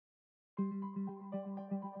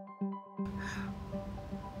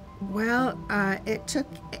Well, it took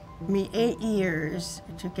me 8 years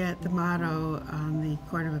to get the motto on the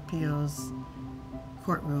Court of Appeals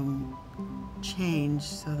courtroom changed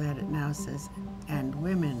so that it now says, "and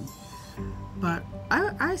women." But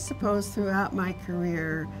I suppose throughout my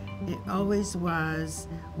career, it always was,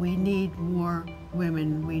 we need more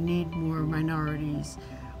women, we need more minorities,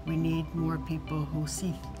 we need more people who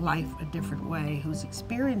see life a different way, whose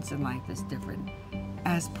experience in life is different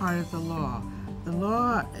as part of the law. The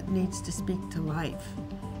law needs to speak to life,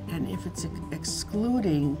 and if it's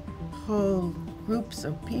excluding whole groups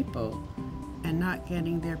of people and not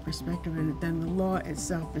getting their perspective in it, then the law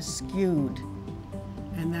itself is skewed.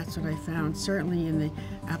 And that's what I found, certainly in the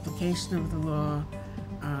application of the law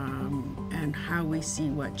and how we see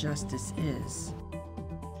what justice is.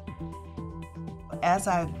 As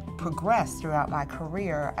I've progressed throughout my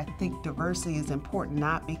career, I think diversity is important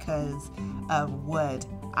not because of what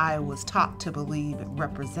I was taught to believe it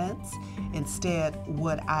represents, instead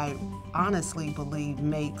what I honestly believe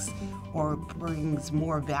makes or brings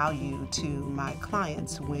more value to my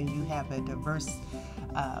clients when you have a diverse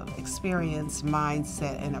experience,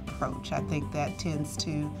 mindset, and approach. I think that tends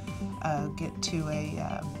to get to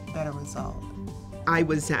a better result. I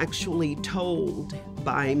was actually told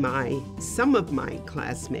by some of my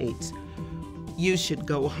classmates, you should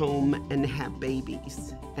go home and have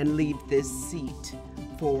babies and leave this seat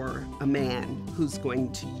for a man who's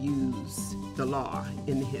going to use the law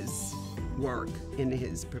in his work, in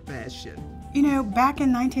his profession. You know, back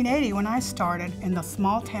in 1980 when I started in the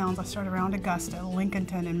small towns, I started around Augusta,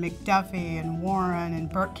 Lincolnton, and McDuffie, and Warren, and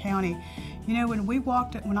Burke County. You know,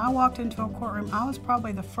 when I walked into a courtroom, I was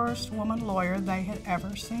probably the first woman lawyer they had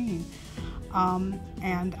ever seen.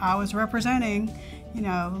 And I was representing, you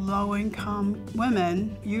know, low-income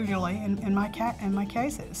women, usually, in my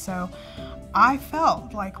cases. So I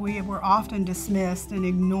felt like we were often dismissed and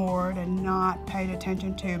ignored and not paid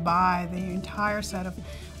attention to by the entire set of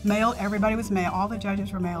male. Everybody was male. All the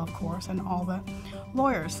judges were male, of course, and all the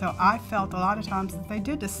lawyers. So I felt a lot of times that they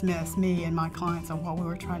did dismiss me and my clients on what we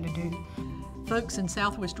were trying to do. Folks in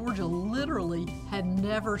Southwest Georgia literally had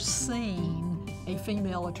never seen a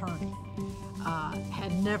female attorney.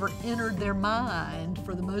 Had never entered their mind,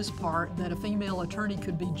 for the most part, that a female attorney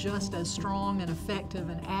could be just as strong and effective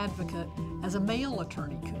an advocate as a male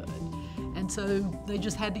attorney could. And so they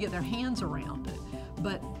just had to get their hands around it.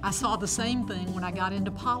 But I saw the same thing when I got into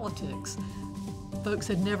politics. Folks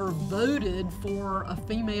had never voted for a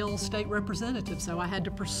female state representative, so I had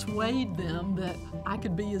to persuade them that I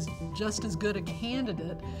could be just as good a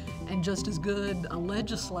candidate and just as good a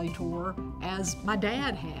legislator as my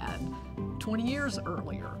dad had 20 years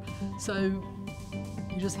earlier. So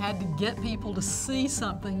you just had to get people to see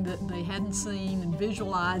something that they hadn't seen and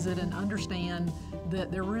visualize it and understand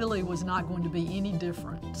that there really was not going to be any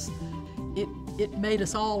difference. It made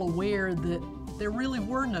us all aware that there really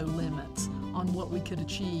were no limits on what we could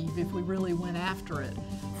achieve if we really went after it.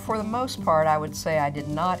 For the most part, I would say I did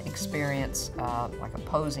not experience like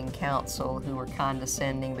opposing counsel who were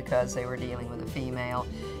condescending because they were dealing with a female.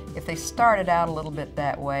 If they started out a little bit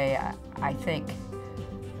that way, I think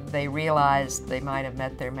they realized they might have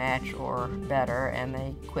met their match or better, and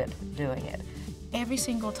they quit doing it. Every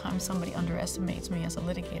single time somebody underestimates me as a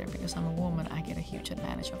litigator because I'm a woman, I get a huge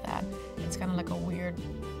advantage of that. It's kind of like a weird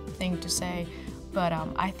thing to say, but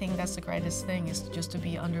I think that's the greatest thing, is just to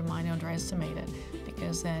be undermined and underestimated,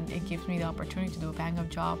 because then it gives me the opportunity to do a bang-up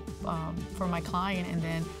job for my client, and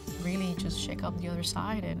then really just shake up the other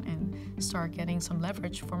side and start getting some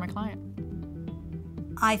leverage for my client.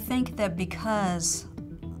 I think that because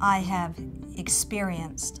I have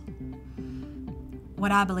experienced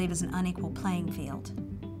what I believe is an unequal playing field,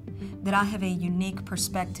 that I have a unique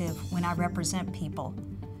perspective when I represent people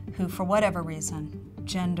who, for whatever reason,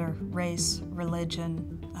 gender, race,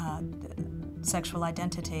 religion, sexual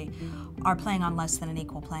identity, are playing on less than an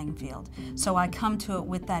equal playing field. So I come to it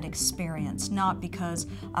with that experience, not because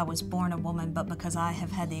I was born a woman, but because I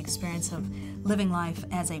have had the experience of living life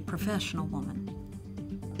as a professional woman.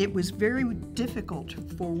 It was very difficult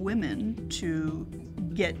for women to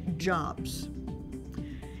get jobs,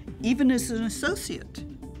 even as an associate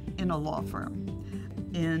in a law firm.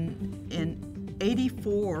 In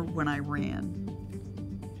 '84, when I ran,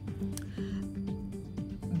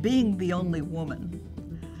 being the only woman,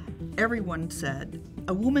 everyone said,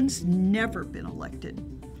 a woman's never been elected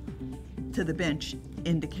to the bench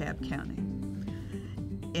in DeKalb County.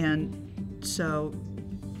 And so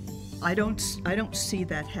I don't see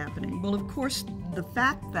that happening. Well, of course, the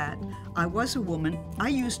fact that I was a woman, I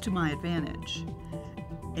used to my advantage.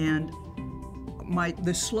 And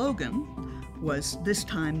the slogan was, "This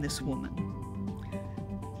time, this woman."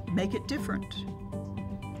 make it different.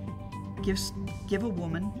 Give a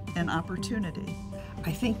woman an opportunity.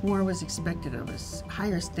 I think more was expected of us.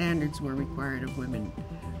 Higher standards were required of women,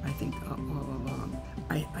 I think, all along.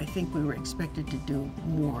 I think we were expected to do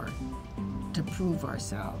more to prove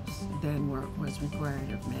ourselves than what was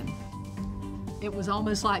required of men. It was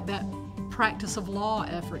almost like that practice of law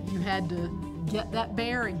effort. You had to get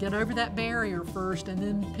over that barrier first, and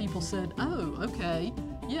then people said, oh, okay,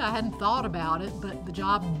 yeah, I hadn't thought about it, but the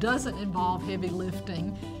job doesn't involve heavy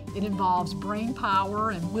lifting. It involves brain power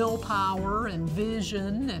and willpower and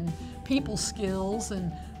vision and people skills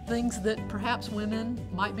and things that perhaps women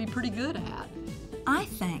might be pretty good at. I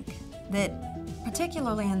think that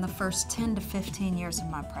particularly in the first 10 to 15 years of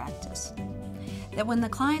my practice, that when the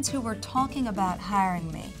clients who were talking about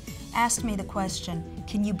hiring me asked me the question,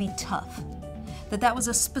 can you be tough? That was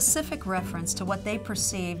a specific reference to what they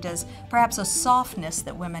perceived as perhaps a softness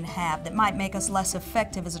that women have that might make us less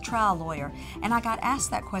effective as a trial lawyer. And I got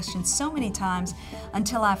asked that question so many times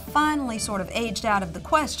until I finally sort of aged out of the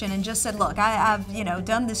question and just said, look, I've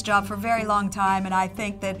done this job for a very long time, and I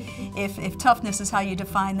think that if toughness is how you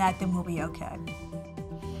define that, then we'll be okay.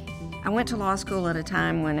 I went to law school at a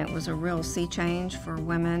time when it was a real sea change for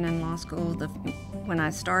women in law school. When I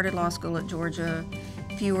started law school at Georgia,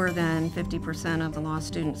 fewer than 50% of the law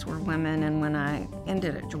students were women, and when I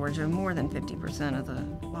ended at Georgia, more than 50% of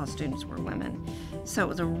the law students were women. So it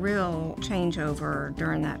was a real changeover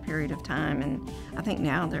during that period of time, and I think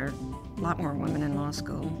now there are a lot more women in law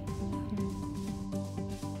school.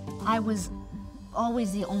 I was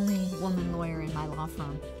always the only woman lawyer in my law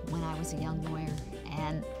firm when I was a young lawyer,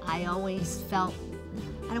 and I always felt,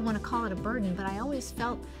 I don't want to call it a burden, but I always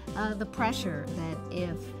felt the pressure that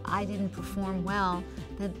if I didn't perform well,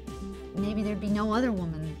 that maybe there'd be no other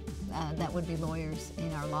woman that would be lawyers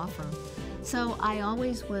in our law firm. So I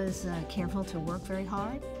always was careful to work very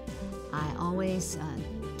hard. I always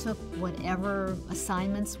took whatever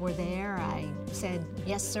assignments were there. I said,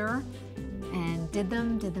 yes, sir, and did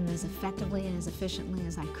them as effectively and as efficiently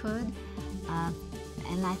as I could.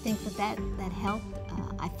 And I think that helped.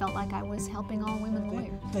 I felt like I was helping all women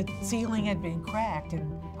lawyers. The ceiling had been cracked,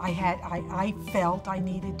 and I felt I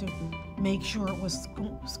needed to make sure it was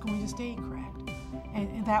going to stay cracked.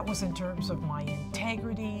 And that was in terms of my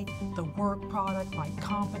integrity, the work product, my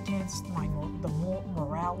competence, the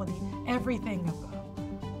morality, everything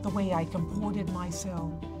about the way I comported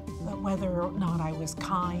myself, whether or not I was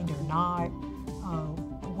kind or not,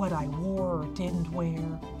 what I wore or didn't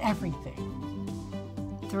wear, everything.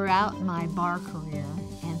 Throughout my bar career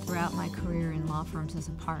and throughout my career in law firms as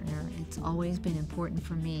a partner, it's always been important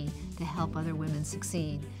for me to help other women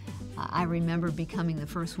succeed. I remember becoming the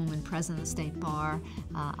first woman president of the State Bar.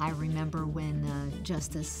 I remember when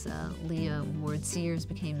Justice Leah Ward Sears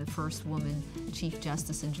became the first woman Chief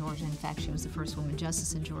Justice in Georgia. In fact, she was the first woman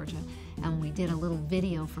justice in Georgia. And we did a little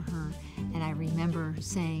video for her. And I remember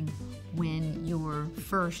saying, when you're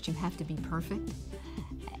first, you have to be perfect.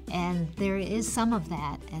 And there is some of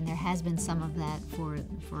that, and there has been some of that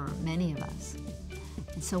for many of us.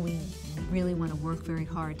 And so we really want to work very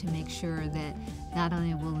hard to make sure that not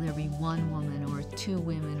only will there be one woman or two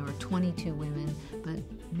women or 22 women, but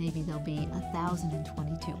maybe there'll be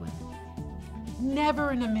 1,022 women.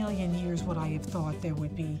 Never in a million years would I have thought there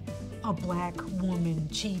would be a black woman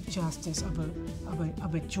Chief Justice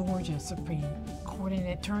of a Georgia Supreme Court, and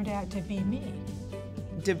it turned out to be me.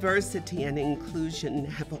 Diversity and inclusion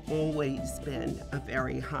have always been a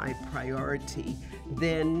very high priority,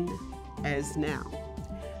 then as now,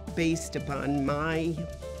 based upon my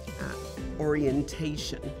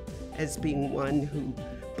orientation as being one who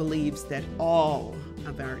believes that all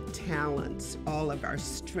of our talents, all of our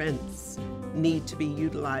strengths need to be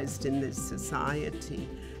utilized in this society.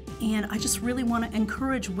 And I just really want to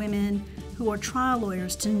encourage women who are trial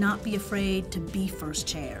lawyers to not be afraid to be first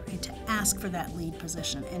chair and to ask for that lead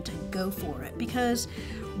position and to go for it, because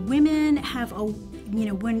women have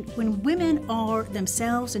when women are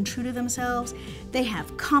themselves and true to themselves, they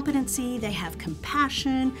have competency, they have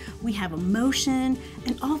compassion, we have emotion,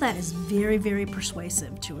 and all that is very, very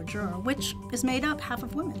persuasive to a juror, which is made up half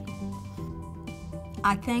of women.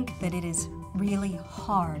 I think that it is really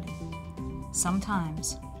hard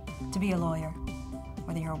sometimes to be a lawyer.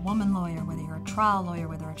 Whether you're a woman lawyer, whether you're a trial lawyer,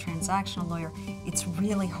 whether you're a transactional lawyer, it's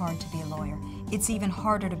really hard to be a lawyer. It's even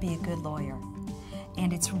harder to be a good lawyer.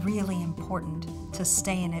 And it's really important to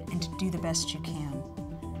stay in it and to do the best you can,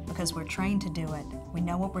 because we're trained to do it, we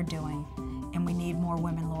know what we're doing, and we need more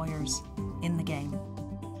women lawyers in the game.